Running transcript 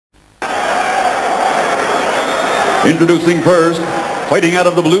Introducing first, fighting out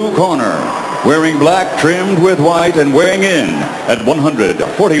of the blue corner, wearing black trimmed with white and weighing in at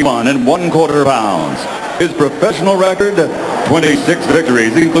 141 1/4 pounds. His professional record, 26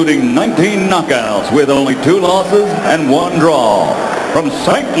 victories, including 19 knockouts with only 2 losses and 1 draw. From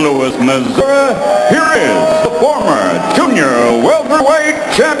St. Louis, Missouri, here is the former junior welterweight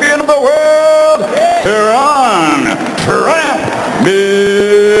champion of the world, Terron Millett.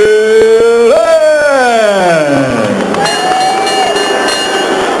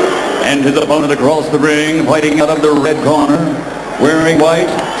 And his opponent across the ring, fighting out of the red corner, wearing white,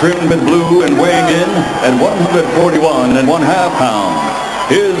 trimmed with blue, and weighing in at 141 1/2 pounds.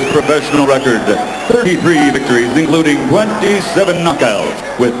 His professional record, 33 victories, including 27 knockouts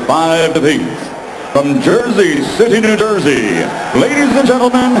with 5 defeats. From Jersey City, New Jersey, ladies and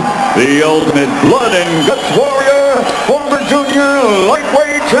gentlemen, the ultimate blood and guts warrior, former junior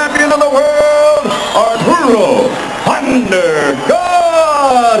lightweight champion of the world, Arturo Gatti.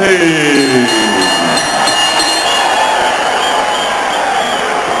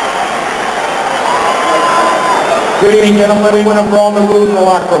 Good evening, gentlemen. We went over all the rules in the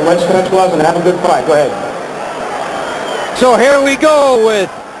locker room. Let's stretch gloves and have a good fight. Go ahead. So here we go with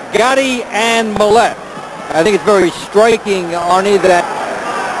Gatti and Millett. I think it's very striking, Arnie, that,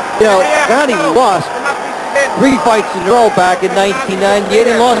 Gatti lost 3 fights in a row back in 1998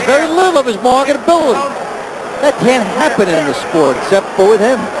 and lost very little of his marketability. That can't happen in the sport, except for with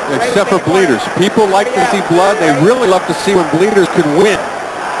him. Except for bleeders. People like to see blood. They really love to see when bleeders can win.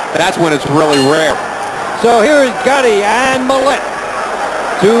 That's when it's really rare. So here is Gatti and Millett,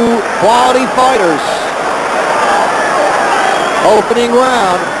 2 quality fighters. Opening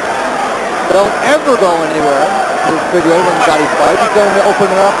round. Don't ever go anywhere. Figure out when Gatti fights. He's going to open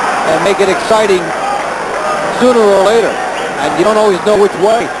it up and make it exciting sooner or later. And you don't always know which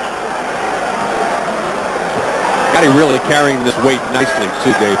way. Gatti really carrying this weight nicely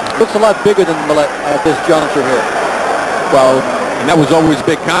too, Dave. Looks a lot bigger than Millett at this juncture here. Well, and that was always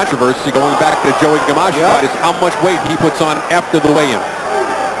big controversy going back to the Joey Gamache fight, is how much weight he puts on after the weigh-in.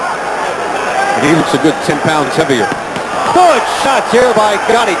 And he looks a good 10 pounds heavier. Good shots here by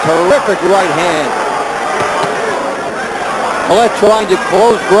Gatti. Terrific right hand. Millett trying to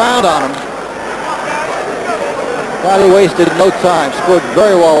close ground on him. Gatti wasted no time. Scored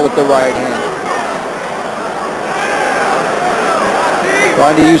very well with the right hand.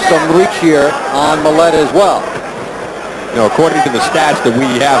 Trying to use some reach here on Millett as well. According to the stats that we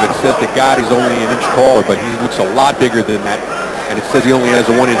have, it says that Gatti's only an inch taller, but he looks a lot bigger than that. And it says he only has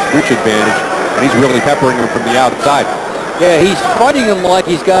a 1-inch reach advantage, and he's really peppering him from the outside. Yeah, he's fighting him like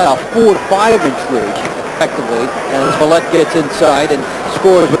he's got a 4 to 5 inch reach, effectively. And as Millett gets inside and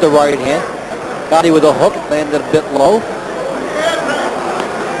scores with the right hand. Gatti with a hook, landed a bit low.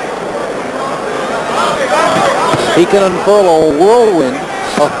 He can unfurl a whirlwind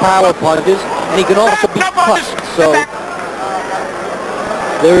of power punches, and he can also be cut. So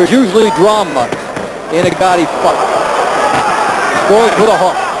there's usually drama in a Gatti fight. Scores with a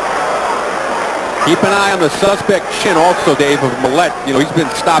hook. Keep an eye on the suspect chin also, Dave, of Millett. He's been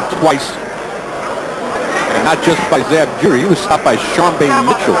stopped twice. And not just by Zab Jury. He was stopped by Sean Bain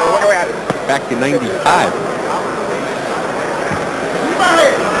Mitchell back in '95.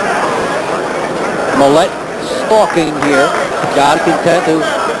 Millett stalking here. Gatti content to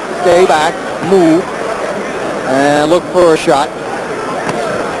stay back, move, and look for a shot.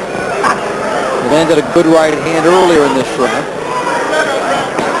 Landed a good right hand earlier in this round.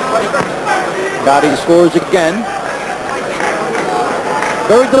 Gatti scores again.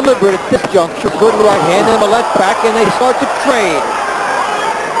 Very deliberate at this juncture. Good right hand, and Millett back, and they start to trade.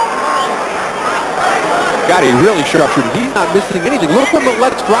 Gatti really structured. He's not missing anything. Look what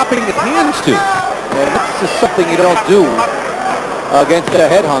Millett's dropping his hands to. And this is something you don't do against a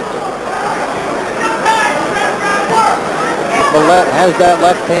headhunter. Millett has that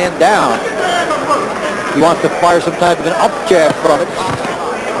left hand down. He wants to fire some type of an up jab from it.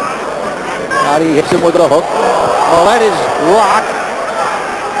 Gatti hits him with a hook. Millett is rocked.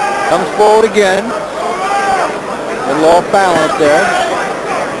 Comes forward again. A little off balance there.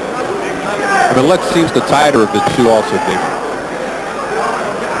 Millett seems the tighter of the two also, Dave.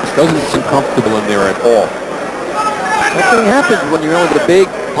 Doesn't seem comfortable in there at all. Something happens when you're only the big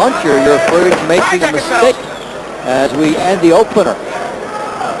puncher. You're afraid of making a mistake as we end the opener.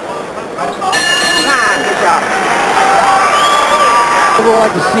 I would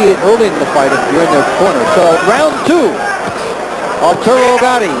like to see it early in the fight if you're in their corner. So round 2. Arturo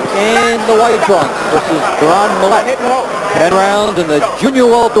Gatti in the white trunks versus Terron Millett. 10 rounds in the junior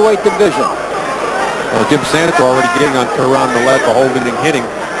welterweight division. Well, Jim Santor already getting on Terron Millett for holding and hitting.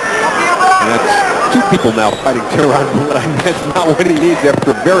 And that's two people now fighting Terron Millett. That's not what he needs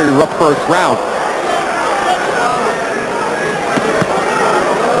after a very rough first round.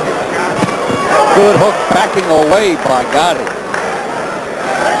 Good hook backing away by Gatti.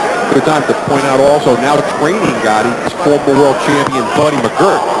 Good time to point out also now training Gatti, his former world champion Buddy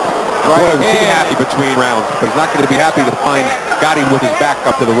McGirt. Boy, was he happy between rounds, but he's not going to be happy to find Gatti with his back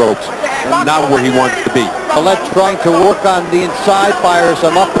up to the ropes and not where he wants to be. Millett trying to work on the inside, fire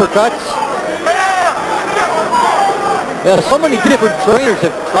some uppercuts. Yeah, so many different trainers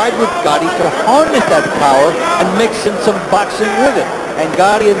have tried with Gatti to harness that power and mix in some boxing with it. And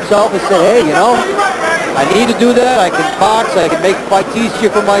Gatti himself has said, hey, you know, I need to do that. I can box. I can make fights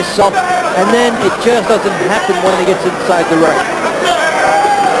easier for myself. And then it just doesn't happen when he gets inside the ring.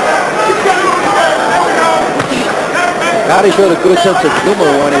 Gatti showed a good sense of humor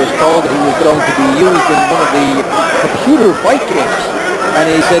when he was told that he was going to be used in one of the computer fight games. And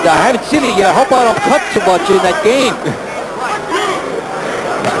he said, I haven't seen it yet. I hope I don't cut so much in that game.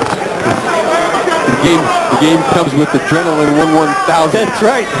 The game comes with adrenaline 1/1000. That's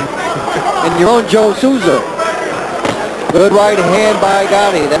right. And your own Joe Souza. Good right hand by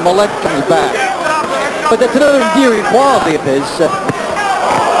Gatti. Then Millett comes back. But that's another endearing quality of his.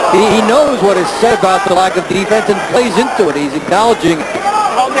 He knows what is said about the lack of defense and plays into it. He's acknowledging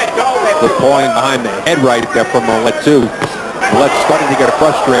the pawing behind the head right there from Millett too. Millett's starting to get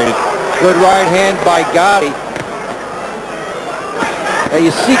frustrated. Good right hand by Gatti. You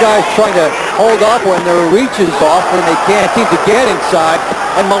see guys trying to hold off when their reach is off and they can't seem to get inside.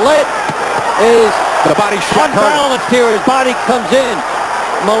 And Millett is the body shot unbalanced here. His body comes in.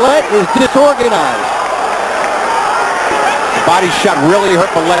 Millett is disorganized. The body shot really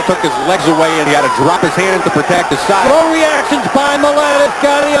hurt Millett. Took his legs away and he had to drop his hand to protect his side. No reactions by Millett as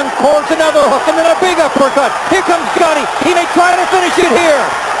Gatti uncorks another hook and then a big uppercut. Here comes Gatti. He may try to finish it here.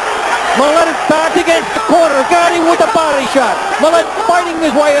 Millett is back against the corner. Gatti with the body shot. Millett fighting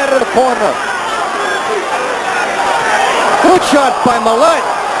his way out of the corner. Good shot by Millett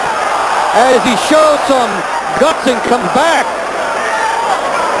as he shows some guts and comes back.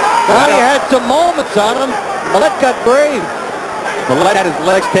 Gatti had some moments on him. Millett got brave. Millett had his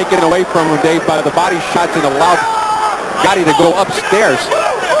legs taken away from him, Dave, by the body shots and allowed Gatti to go upstairs.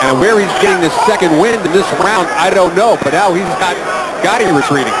 And where he's getting this second wind in this round, I don't know. But now he's got Gatti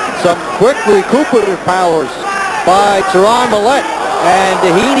retreating. Some quick recuperative powers by Terron Millett, and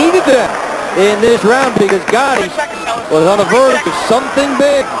he needed them in this round because Gatti was on the verge of something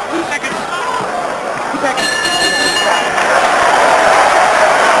big.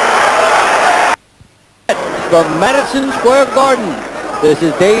 From Madison Square Garden, this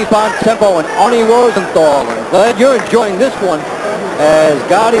is Dave Bontempo and Arnie Rosenthal. I'm glad you're enjoying this one as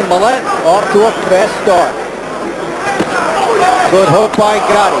Gatti and Millett off to a fast start. Good hook by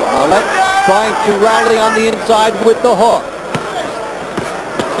Gatti. Millett trying to rally on the inside with the hook.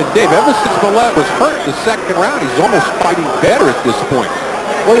 And Dave, ever since Millett was hurt in the second round, he's almost fighting better at this point.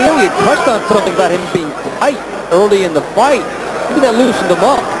 Well, you know, you touched on something about him being tight early in the fight. Maybe that loosened him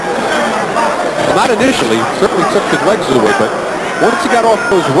up. Well, not initially. Certainly took his legs away, but once he got off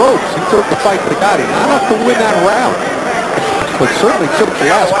those ropes, he took the fight to Gatti. Not enough to win that round, but certainly took the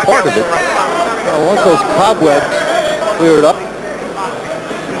last part of it. Well, once those cobwebs cleared up,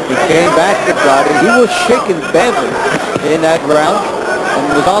 he came back to Gatti. He was shaken badly in that round and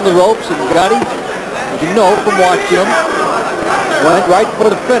was on the ropes, and Gatti, as you know from watching him, went right for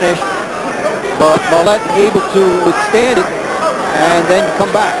the finish, but Millett able to withstand it and then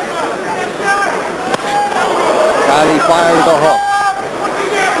come back. Gatti fires a hook.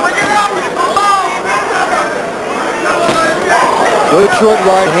 Good short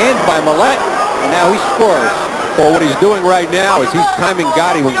right hand by Millett, and now he scores. Well, what he's doing right now is he's timing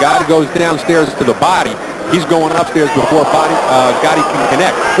Gatti. When Gatti goes downstairs to the body, he's going upstairs before Gatti can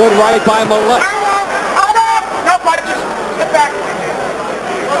connect. Good right by Millett. Nobody, just get back.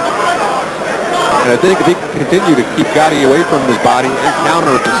 And I think if he can continue to keep Gatti away from his body and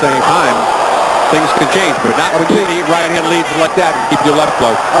counter at the same time, things can change. But not when you need right-hand leads like that and keep your left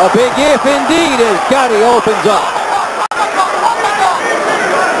flow. A big if indeed as Gatti opens up.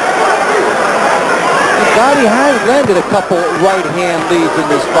 Gatti has landed a couple right-hand leads in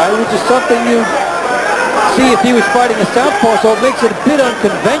this fight, which is something you see if he was fighting a southpaw, so it makes it a bit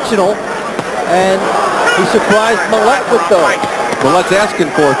unconventional, and he surprised Millett with those. Millett's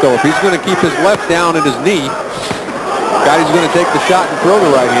asking for it, though. If he's going to keep his left down at his knee, Gatti's going to take the shot and throw the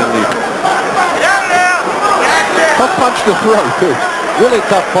right-hand lead. Tough punch to throw, too. Really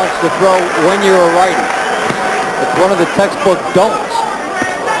tough punch to throw when you're a righty. It's one of the textbook don'ts.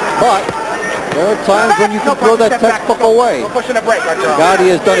 But there are times when you can throw that textbook away. We're pushing a break, Arturo.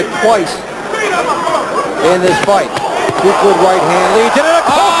 Gatti has done it twice in this fight. Two good right hand leads. And a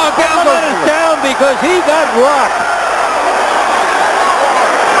Millett is down because he got rocked.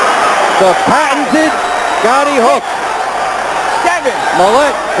 The patented Gatti hook.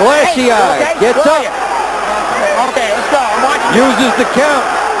 Millett, glassy-eyed, gets up. Okay, let's go. Uses the count.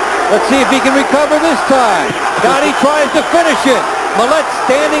 Let's see if he can recover this time. Gatti tries to finish it. Millett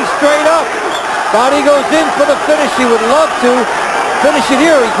standing straight up. Gatti goes in for the finish. He would love to finish it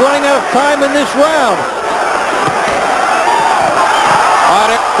here. He's running out of time in this round.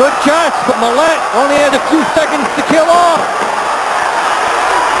 Good shots, but Millett only has a few seconds to kill off.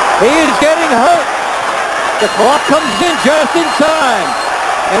 He is getting hurt. The clock comes in just in time.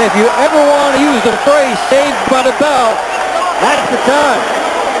 And if you ever want to use the phrase saved by the bell, that's the time.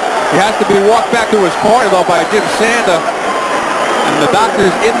 He has to be walked back to his corner, though, by Jim Sanda. And the doctors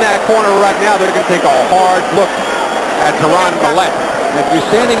in that corner right now, they're going to take a hard look at Terron Millett. If you're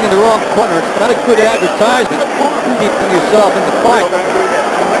standing in the wrong corner, it's not a good advertisement keeping yourself in the fight.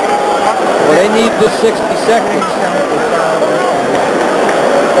 Well, they need the 60 seconds.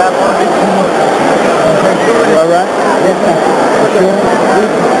 All right.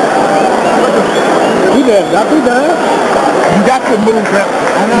 You done. Not too done. You got to move that.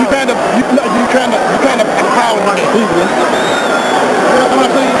 You trying to power money people.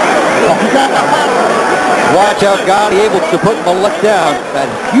 Watch out, Gatti able to put Millett down. That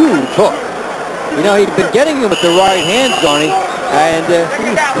huge hook. You know, he'd been getting him with the right hand, Johnny, and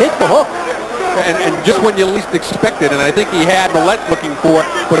he hit the hook. And just when you least expect it, and I think he had Millett looking for it,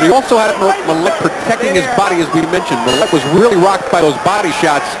 but he also had Millett protecting his body, as we mentioned. Millett was really rocked by those body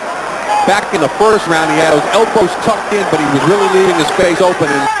shots. Back in the first round, he had those elbows tucked in, but he was really leaving his face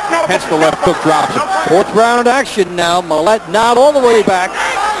open, and hence the left hook drops him. Fourth round action now. Millett not all the way back.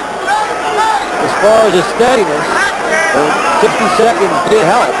 As far as his steadiness, 60 seconds did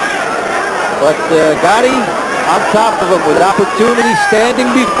help. But Gatti on top of him with opportunity standing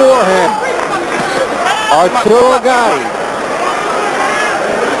before him. Arturo Gatti.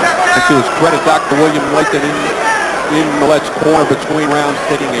 To his credit, Dr. William Layton in Millett's corner between rounds,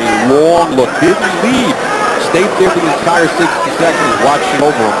 taking a long look. Didn't leave. Stayed there for the entire 60 seconds, watching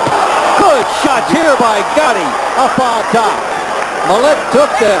over him. Good shots here by Gatti up on top. Millett took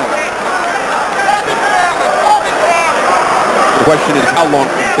them. The question is, how long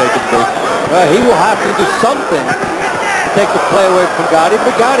can it take him to? He will have to do something to take the play away from Gatti,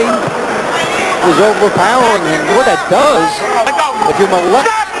 but Gatti is overpowering him. What that does, if you're Millett,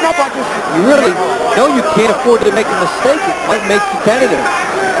 you really know you can't afford to make a mistake. It might make you tentative.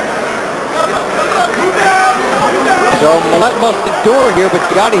 So Millett must endure here, but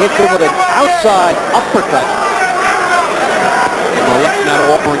Gatti hits him with an outside uppercut. Millett's not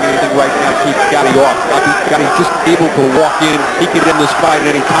offering anything right now to keep Gatti off. Gatti's just able to walk in. He can end this fight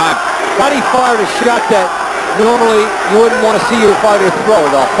at any time. Gatti fired a shot that normally you wouldn't want to see your fighter throw.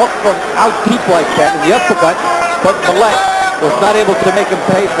 The hook from out deep like that in the uppercut, but Millett was not able to make him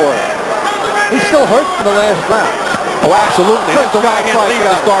pay for it. He's still hurt in the last round. Oh, absolutely. That's the right hand lead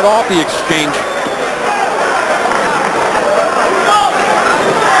to start off the exchange.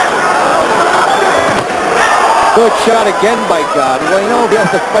 Good shot again by Gatti. Well, you know, if he has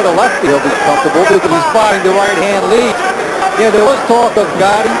to fight a lefty, he'll be comfortable because he's fighting the right hand lead. Yeah, there was talk of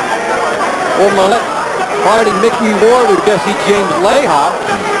Gatti or Millett fighting Mickey Ward or Jesse James Layhop.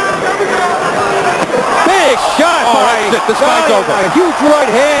 Big shot by This fight's over. A huge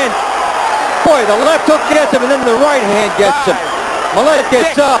right hand. Boy, the left hook gets him, and then the right hand gets him. Millett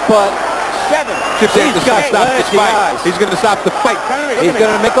gets up, but He's got to stop this fight. He's going to stop the fight. He's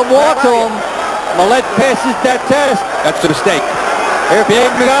going to make him walk to him. Millett passes that test. That's a mistake. Here, big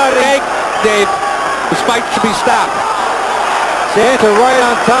Gatti. Dave, this fight should be stopped. Santa right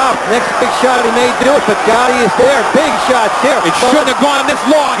on top. Next big shot he may do it, but Gatti is there. Big shots here. It shouldn't have gone this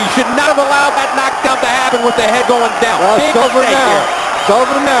long. He should not have allowed that knockdown to happen with the head going down. Well, it's over now. It's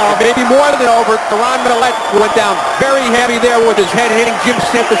over now. Maybe more than over. Terron Millett went down very heavy there with his head hitting Jim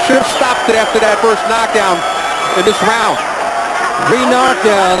Santa. Should have stopped it after that first knockdown in this round. 3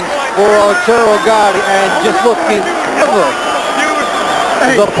 knockdowns for Arturo Gatti, and just looking ever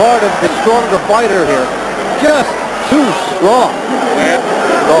the part of the stronger fighter here. Just too strong.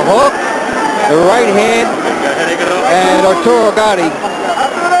 The hook, the right hand, and Arturo Gatti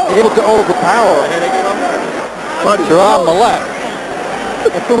able to overpower Terron Millett.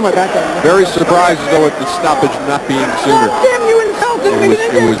 Very surprised though at the stoppage not being sooner.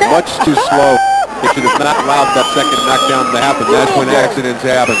 It was much too slow. They should have not allowed that second knockdown to happen. That's when accidents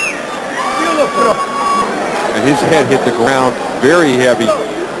happen. And his head hit the ground very heavy.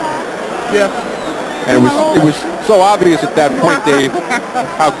 Yeah. And it was so obvious at that point, Dave,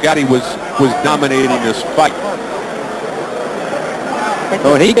 how Gatti was dominating this fight.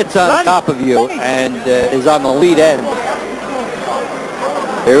 When he gets on top of you and is on the lead end,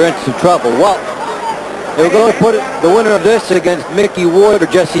 you're in some trouble. Well, they were going to put the winner of this against Mickey Ward or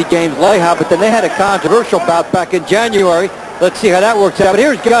Jesse James Leha, but then they had a controversial bout back in January. Let's see how that works out. But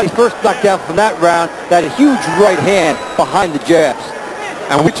here's Gatti's first knockdown from that round, that huge right hand behind the jabs.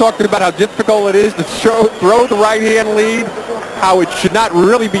 And we talked about how difficult it is to throw the right-hand lead, how it should not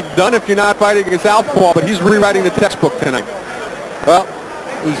really be done if you're not fighting against southpaw, but he's rewriting the textbook tonight. Well,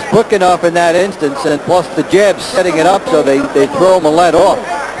 he's quick enough in that instance, and plus the jabs setting it up so they throw Millett off.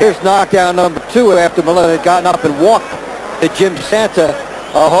 Here's knockdown number 2 after Millett had gotten up and walked the Jim Santa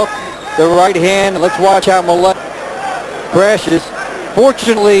hook, the right hand. Let's watch how Millett crashes.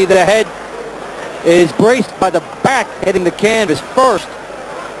 Fortunately, the head is braced by the back hitting the canvas first.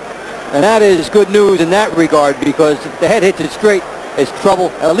 And that is good news in that regard, because if the head hits it straight, it's trouble.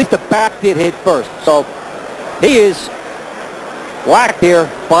 At least the back did hit first. So he is whacked here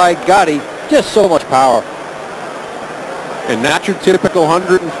by Gatti. Just so much power. And not your typical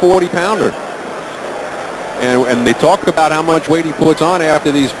 140-pounder. And they talk about how much weight he puts on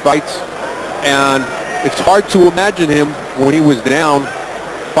after these fights. And it's hard to imagine him when he was down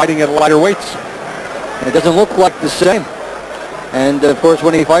fighting at lighter weights. It doesn't look like the same. And of course,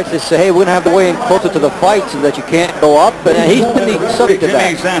 when he fights, they say, hey, we're going to have to weigh in closer to the fight so that you can't go up. And he's been subject to that.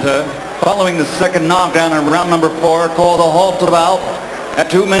 Jimmy Santa, following the second knockdown in round number 4, called a halt to the bout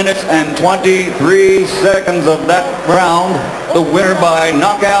at 2 minutes and 23 seconds of that round. The winner by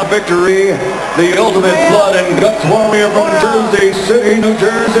knockout victory, the ultimate blood and guts warrior from Jersey City, New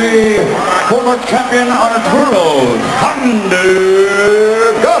Jersey, former champion Arturo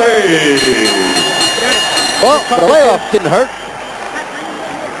Gatti. Well, the layoff didn't hurt.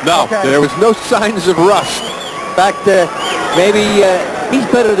 No, there was no signs of rust. In fact, maybe he's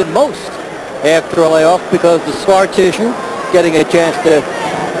better than most after a layoff, because the scar tissue getting a chance to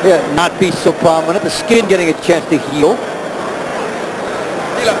not be so prominent, the skin getting a chance to heal.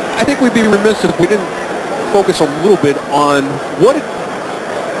 You know, I think we'd be remiss if we didn't focus a little bit on what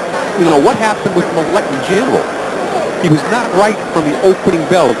happened with Millett in general. He was not right from the opening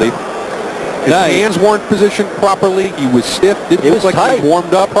bell. His hands weren't positioned properly. He was stiff. Didn't look like he was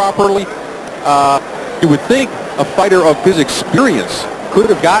warmed up properly. You would think a fighter of his experience could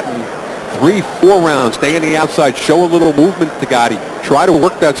have gotten 3-4 rounds, stay on the outside, show a little movement to Gatti, try to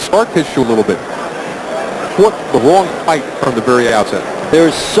work that scar tissue a little bit. Took the wrong fight from the very outset.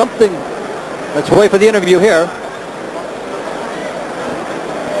 There's something. Let's wait for the interview here.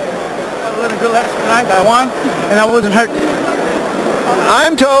 I was good last night. I won, and I wasn't hurt.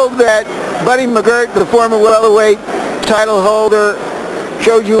 I'm told that Buddy McGirt, the former welterweight title holder,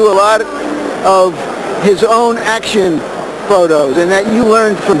 showed you a lot of his own action photos, and that you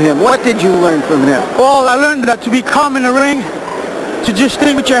learned from him. What did you learn from him? Well, I learned that to be calm in the ring, to just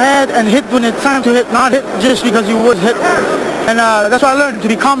stay with your head and hit when it's time to hit, not hit just because you was hit. And that's what I learned, to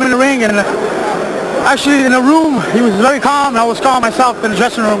be calm in the ring. And actually in the room, he was very calm, and I was calm myself in the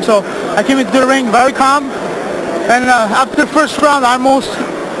dressing room. So I came into the ring very calm. And after the first round, I almost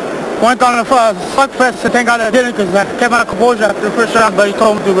went on a slug fest. Thank God I didn't, because I kept my composure after the first round, but he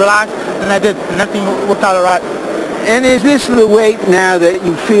told me to relax, and I did, and everything worked out all right. And is this the weight now that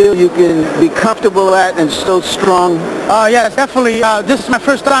you feel you can be comfortable at and still strong? Yes, definitely. This is my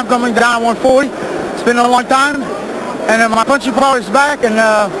first time coming down at 140. It's been a long time, and my punching power is back, and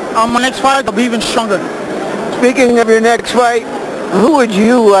on my next fight, I'll be even stronger. Speaking of your next fight, who would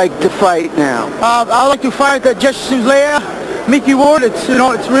you like to fight now? I'd like to fight Jesse James, Mickey Ward. It's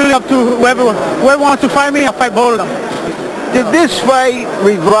really up to whoever wants to fight me. I'll fight both of them. Did this fight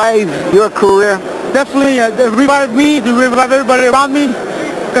revive your career? Definitely, it revived me, to revive everybody around me,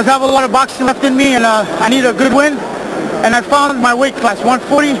 because I have a lot of boxing left in me, and I need a good win. And I found my weight class,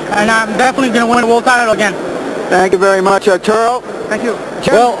 140, and I'm definitely going to win a world title again. Thank you very much, Arturo. Thank you.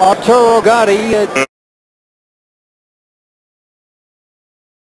 Well, Arturo Gatti.